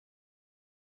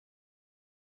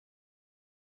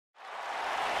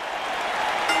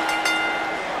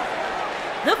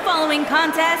The following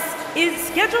contest is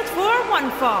scheduled for one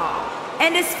fall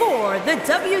and is for the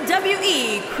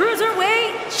WWE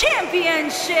Cruiserweight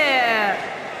Championship.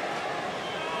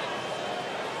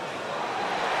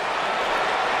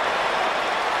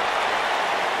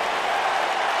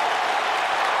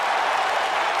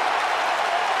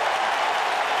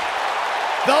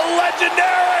 The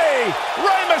legendary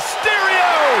Rey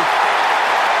Mysterio!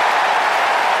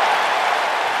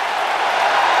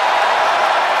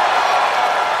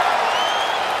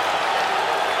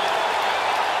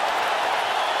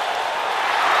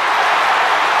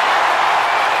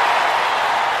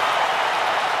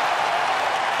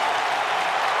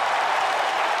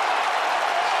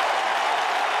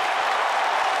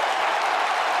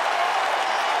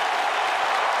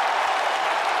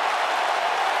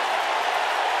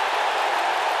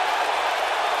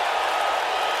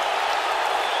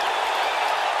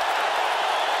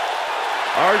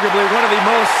 Arguably one of the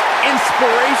most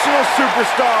inspirational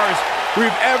superstars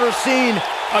we've ever seen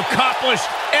accomplish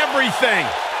everything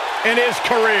in his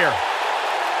career.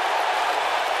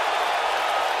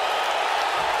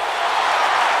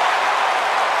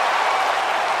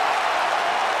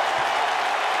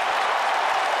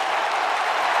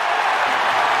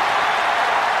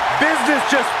 Business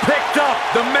just picked up.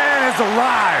 The man has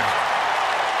arrived.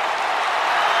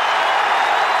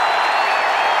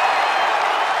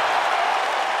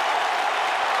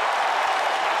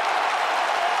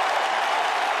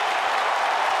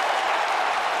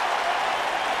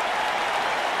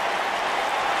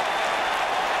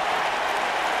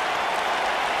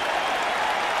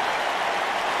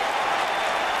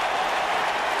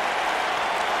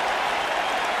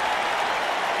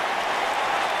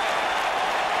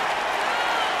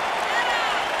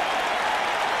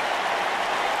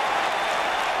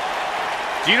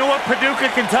 Do you know what Paducah,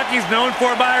 Kentucky's known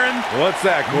for, Byron? What's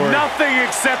that, Corey? Nothing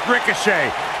except Ricochet.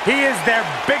 He is their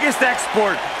biggest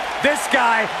export. This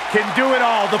guy can do it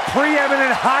all. The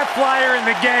preeminent high flyer in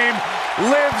the game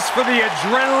lives for the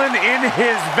adrenaline in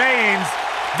his veins.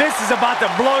 This is about to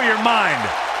blow your mind.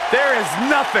 There is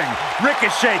nothing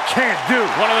Ricochet can't do.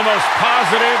 One of the most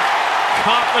positive,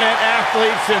 confident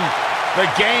athletes in the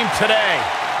game today.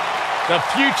 The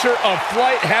future of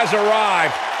flight has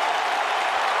arrived.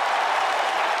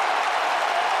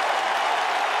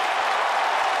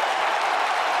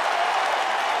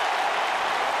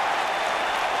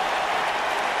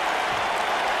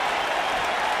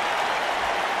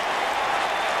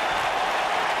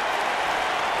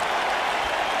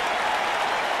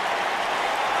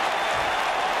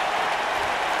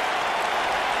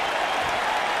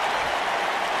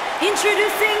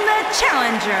 Introducing the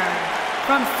challenger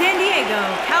from San Diego,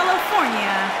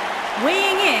 California,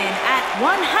 weighing in at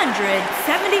 175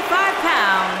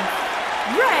 pounds,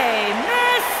 Rey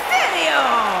Mysterio.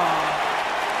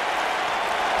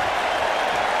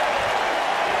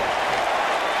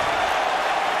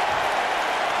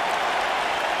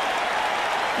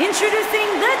 Introducing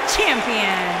the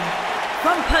champion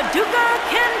from Paducah,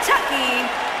 Kentucky,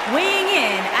 weighing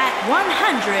in at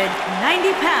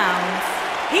 190 pounds.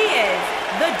 He is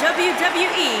the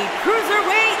WWE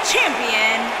Cruiserweight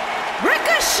Champion,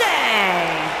 Ricochet!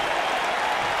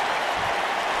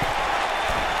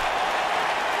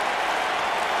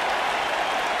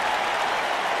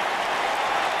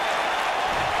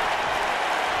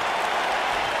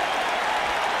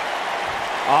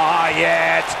 Ah,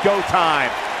 yeah, it's go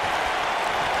time.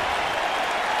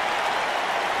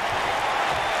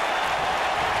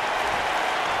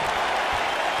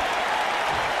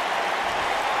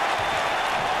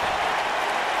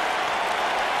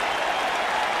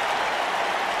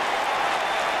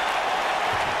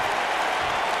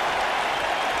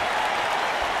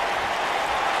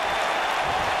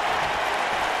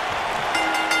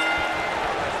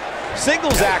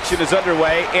 Singles action is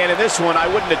underway, and in this one, I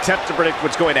wouldn't attempt to predict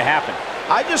what's going to happen.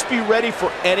 I'd just be ready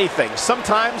for anything.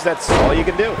 Sometimes that's all you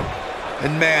can do.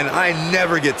 And man, I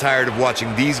never get tired of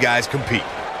watching these guys compete.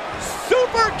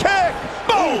 Super kick!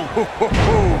 Boom!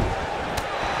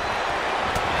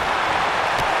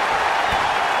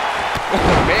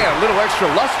 Oh, man, a little extra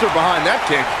luster behind that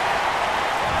kick.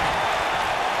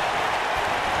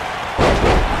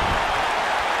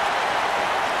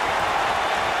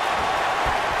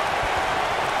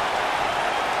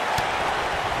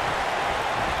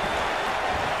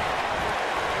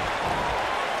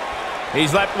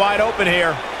 He's left wide open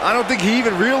here. I don't think he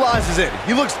even realizes it.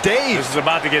 He looks dazed. This is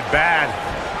about to get bad.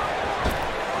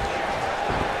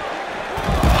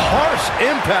 Harsh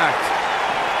impact.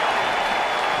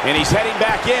 And he's heading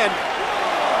back in.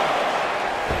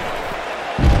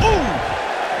 Ooh!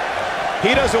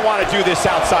 He doesn't want to do this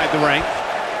outside the ring.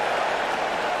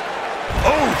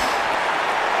 Oof.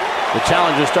 The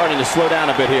challenger's starting to slow down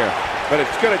a bit here. But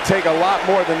it's going to take a lot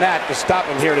more than that to stop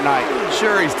him here tonight.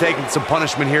 Sure, he's taking some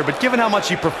punishment here, but given how much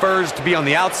he prefers to be on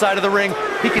the outside of the ring,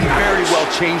 he can very well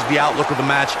change the outlook of the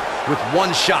match with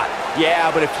one shot.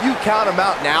 Yeah, but if you count him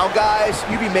out now, guys,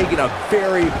 you'd be making a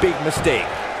very big mistake.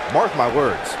 Mark my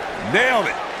words. Nailed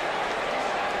it.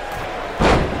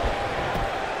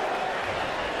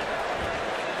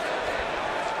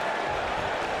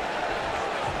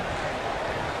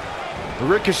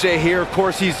 Ricochet here, of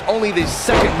course, he's only the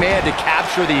second man to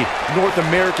capture the North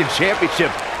American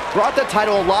Championship. Brought the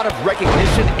title a lot of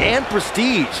recognition and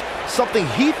prestige, something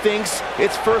he thinks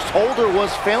its first holder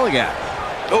was failing at.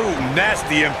 Oh,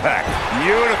 nasty impact.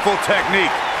 Beautiful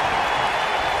technique.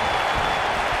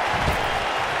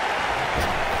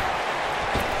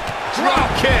 Drop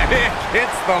kick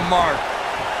hits the mark.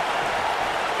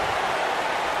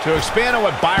 To expand on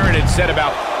what Byron had said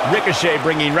about Ricochet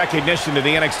bringing recognition to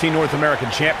the NXT North American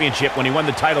Championship when he won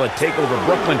the title at TakeOver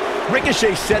Brooklyn,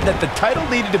 Ricochet said that the title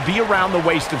needed to be around the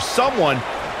waist of someone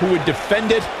who would defend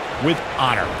it with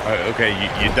honor. Okay,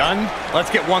 you done?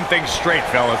 Let's get one thing straight,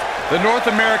 fellas. The North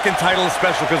American title is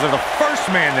special because of the first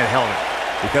man that held it.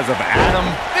 Because of Adam.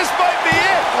 This might be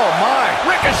it! Oh my!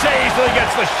 Ricochet easily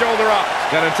gets the shoulder up.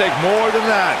 Gonna take more than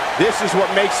that. This is what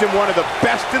makes him one of the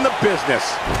best in the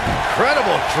business.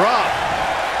 Incredible drop.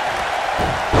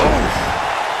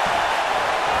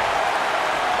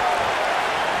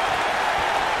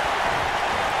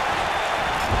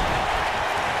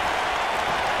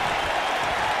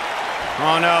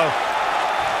 Oh no.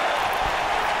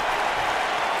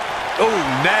 Oh,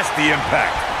 nasty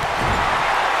impact.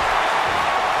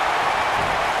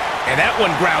 And that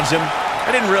one grounds him.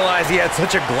 I didn't realize he had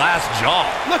such a glass jaw.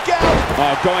 Look out!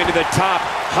 Oh, going to the top.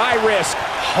 High risk.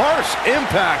 Harsh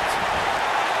impact.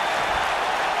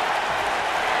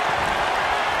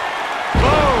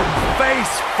 Boom,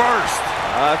 face first.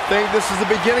 I think this is the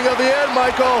beginning of the end,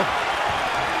 Michael.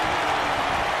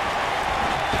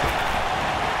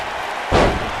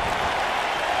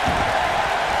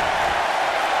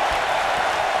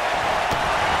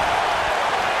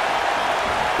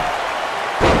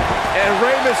 And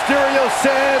Rey Mysterio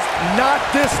says, not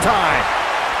this time.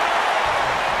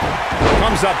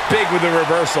 Comes up big with the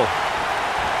reversal.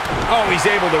 Oh, he's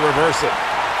able to reverse it.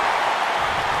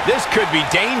 This could be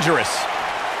dangerous.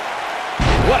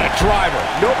 What a driver.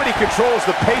 Nobody controls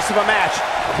the pace of a match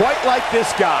quite like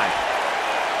this guy.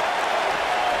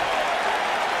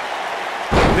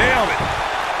 Nailed it.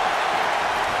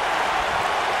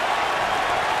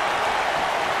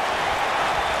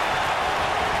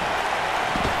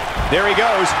 There he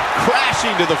goes,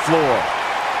 crashing to the floor.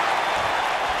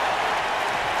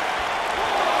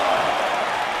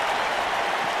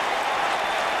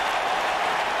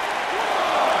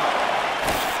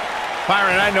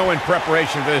 Byron, I know in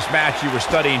preparation for this match you were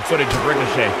studying footage of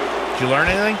Ricochet. Did you learn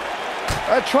anything?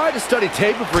 I tried to study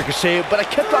tape of Ricochet, but I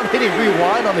kept on hitting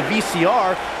rewind on the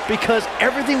VCR because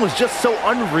everything was just so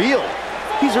unreal.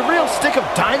 He's a real stick of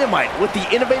dynamite with the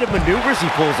innovative maneuvers he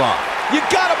pulls off. You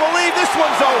gotta believe this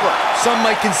one's over. Some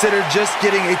might consider just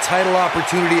getting a title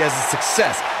opportunity as a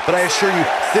success, but I assure you,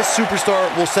 this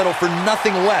superstar will settle for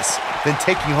nothing less than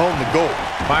taking home the gold.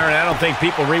 Byron, I don't think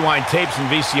people rewind tapes and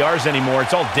VCRs anymore.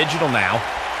 It's all digital now.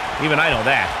 Even I know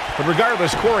that. But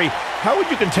regardless, Corey, how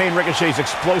would you contain Ricochet's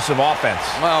explosive offense?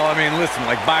 Well, I mean, listen,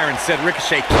 like Byron said,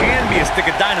 Ricochet can be a stick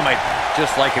of dynamite,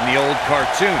 just like in the old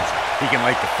cartoons. He can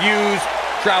light the fuse,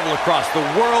 travel across the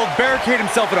world, barricade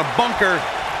himself in a bunker,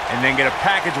 and then get a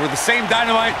package where the same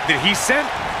dynamite that he sent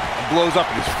blows up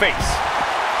in his face.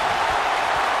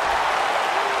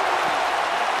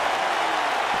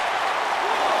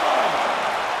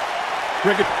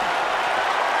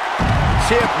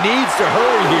 Champ needs to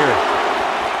hurry here.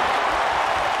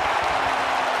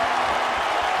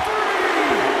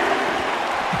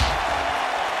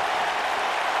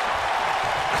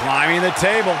 Climbing the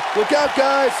table. Look out,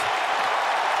 guys.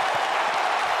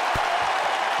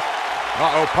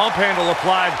 Uh-oh, pump handle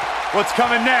applied. What's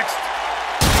coming next?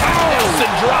 Nelson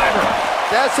driver.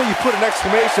 That's how you put an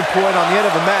exclamation point on the end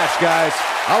of a match, guys.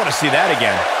 I want to see that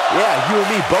again. Yeah, you and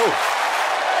me both.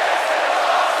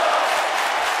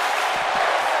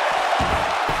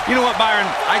 You know what, Byron?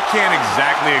 I can't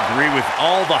exactly agree with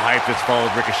all the hype that's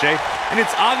followed Ricochet, and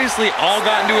it's obviously all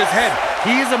gotten to his head.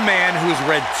 He is a man who has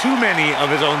read too many of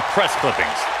his own press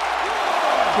clippings.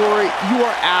 Corey, you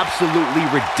are absolutely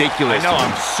ridiculous. I know,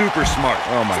 I'm super smart.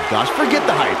 Oh my gosh, forget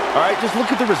the hype. All right, just look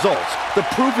at the results. The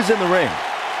proof is in the ring.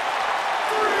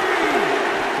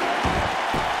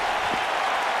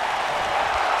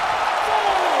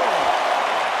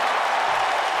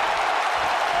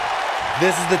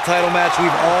 This is the title match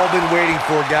we've all been waiting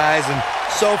for, guys, and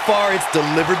so far it's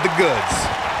delivered the goods.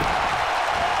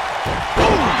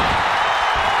 Boom!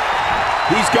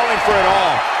 He's going for it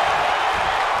all.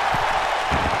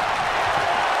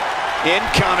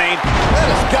 Incoming. That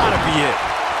has got to be it.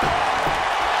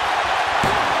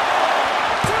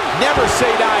 Never say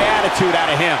die attitude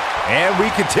out of him. And we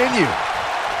continue.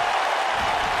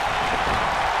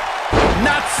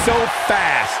 Not so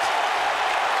fast.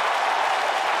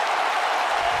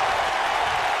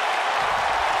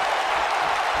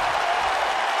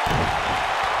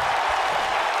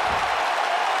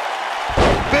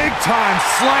 Big time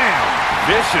slam.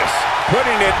 Vicious.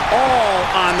 Putting it all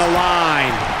on the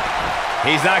line.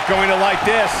 He's not going to like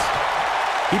this.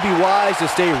 He'd be wise to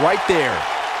stay right there.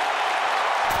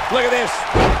 Look at this.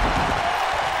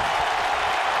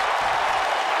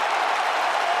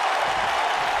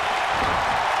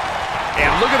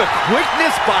 And look at the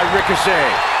quickness by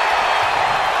Ricochet.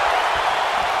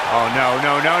 Oh, no,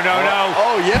 no, no, no, no.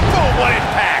 Oh, yeah. Oh, what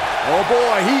impact. Oh,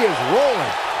 boy, he is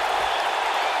rolling.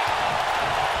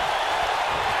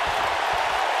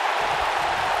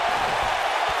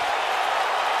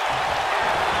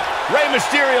 Rey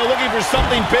Mysterio looking for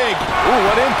something big. Ooh,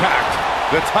 what impact.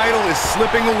 The title is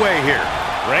slipping away here.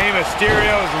 Rey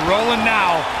Mysterio is rolling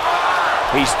now.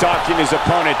 He's stalking his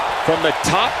opponent from the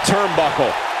top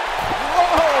turnbuckle.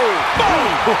 Whoa!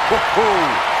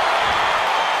 Boom!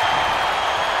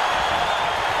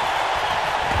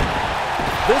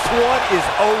 This one is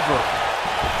over.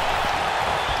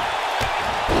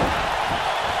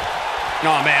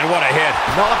 Oh, man, what a hit.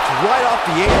 Knocked right off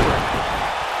the apron.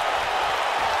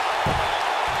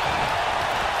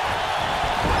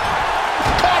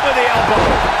 With the elbow.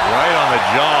 Right on the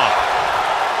jaw.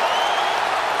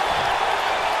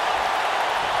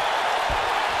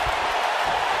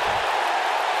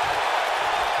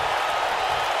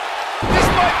 This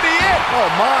might be it. Oh,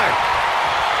 my.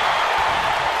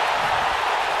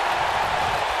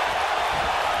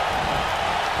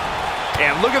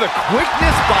 And look at the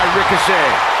quickness by Ricochet.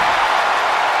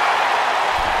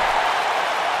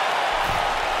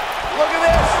 Look at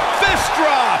this. Fist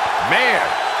drop. Man.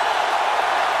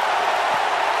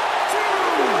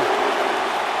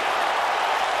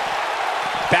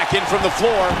 Back in from the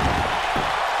floor.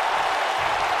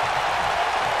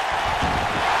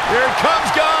 Here it comes,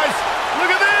 guys.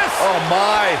 Look at this. Oh,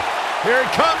 my. Here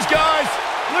it comes, guys.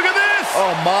 Look at this.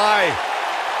 Oh, my.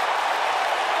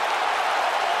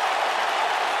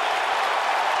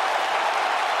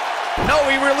 No,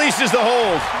 he releases the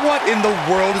hold. What in the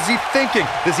world is he thinking?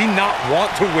 Does he not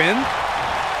want to win?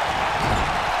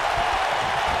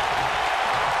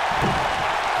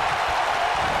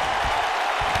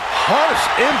 Harsh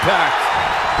impact.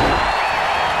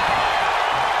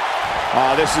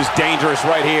 Oh, this is dangerous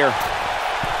right here.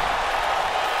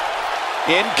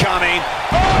 Incoming.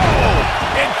 Oh!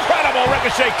 Incredible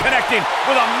Ricochet connecting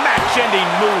with a match-ending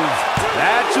move.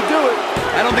 That should do it.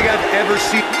 I don't think I've ever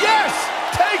seen... Yes!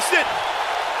 Takes it!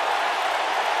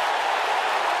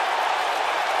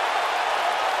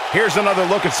 Here's another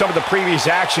look at some of the previous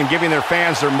action, giving their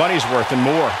fans their money's worth and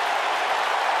more.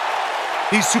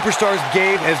 These superstars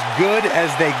gave as good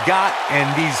as they got, and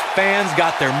these fans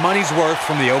got their money's worth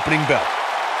from the opening bell.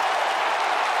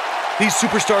 These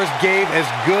superstars gave as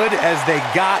good as they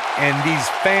got, and these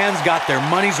fans got their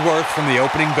money's worth from the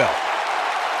opening bell.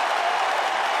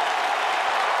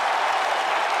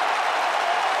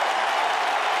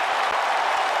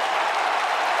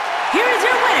 Here is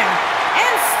your winner,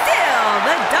 and still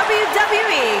the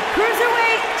WWE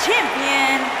Cruiserweight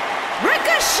Champion,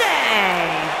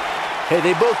 Ricochet. Hey,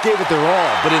 they both gave it their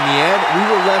all, but in the end, we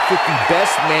were left with the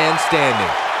best man standing.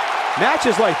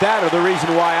 Matches like that are the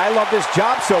reason why I love this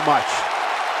job so much.